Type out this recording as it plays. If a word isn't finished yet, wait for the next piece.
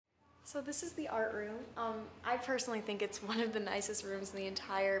So this is the art room. I personally think it's one of the nicest rooms in the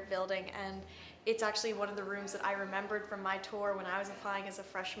entire building, and it's actually one of the rooms that I remembered from my tour when I was applying as a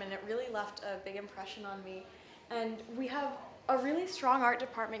freshman. It really left a big impression on me. And we have a really strong art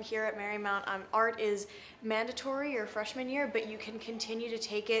department here at Marymount. Art is mandatory your freshman year, but you can continue to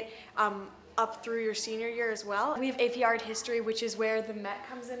take it up through your senior year as well. We have AP Art History, which is where the Met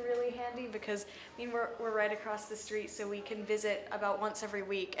comes in really handy because we're right across the street, so we can visit about once every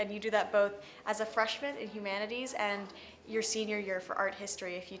week, and you do that both as a freshman in humanities and your senior year for art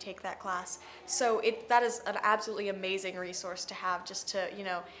history if you take that class. So that is an absolutely amazing resource to have, just to,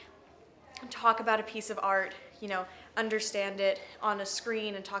 talk about a piece of art, understand it on a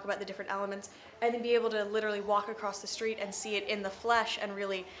screen and talk about the different elements, and then be able to literally walk across the street and see it in the flesh and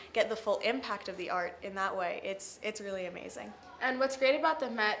really get the full impact of the art in that way. It's really amazing. And what's great about the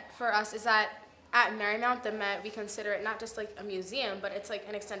Met for us is that at Marymount, the Met, we consider it not just like a museum, but it's like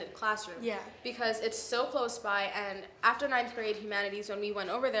an extended classroom. Yeah. Because it's so close by, and after 9th grade humanities, when we went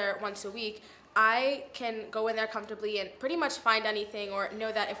over there once a week, I can go in there comfortably and pretty much find anything, or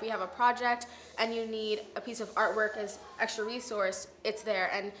know that if we have a project and you need a piece of artwork as extra resource, it's there.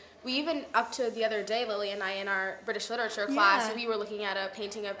 And we even, up to the other day, Lily and I, in our British literature class, we were looking at a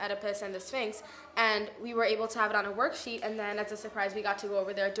painting of Oedipus and the Sphinx, and we were able to have it on a worksheet, and then as a surprise we got to go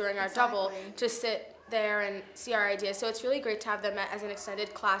over there during our double to sit there and see our ideas. So it's really great to have the Met as an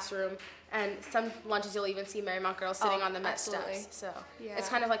extended classroom, and some lunches you'll even see Marymount girls sitting on the Met steps. So it's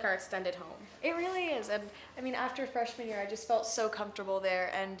kind of like our extended home. It really is. And I mean, after freshman year, I just felt so comfortable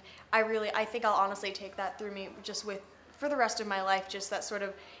there, and I think I'll honestly take that through me for the rest of my life, just that sort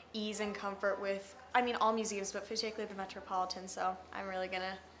of ease and comfort with, all museums, but particularly the Metropolitan. So I'm really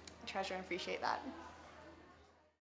gonna treasure and appreciate that.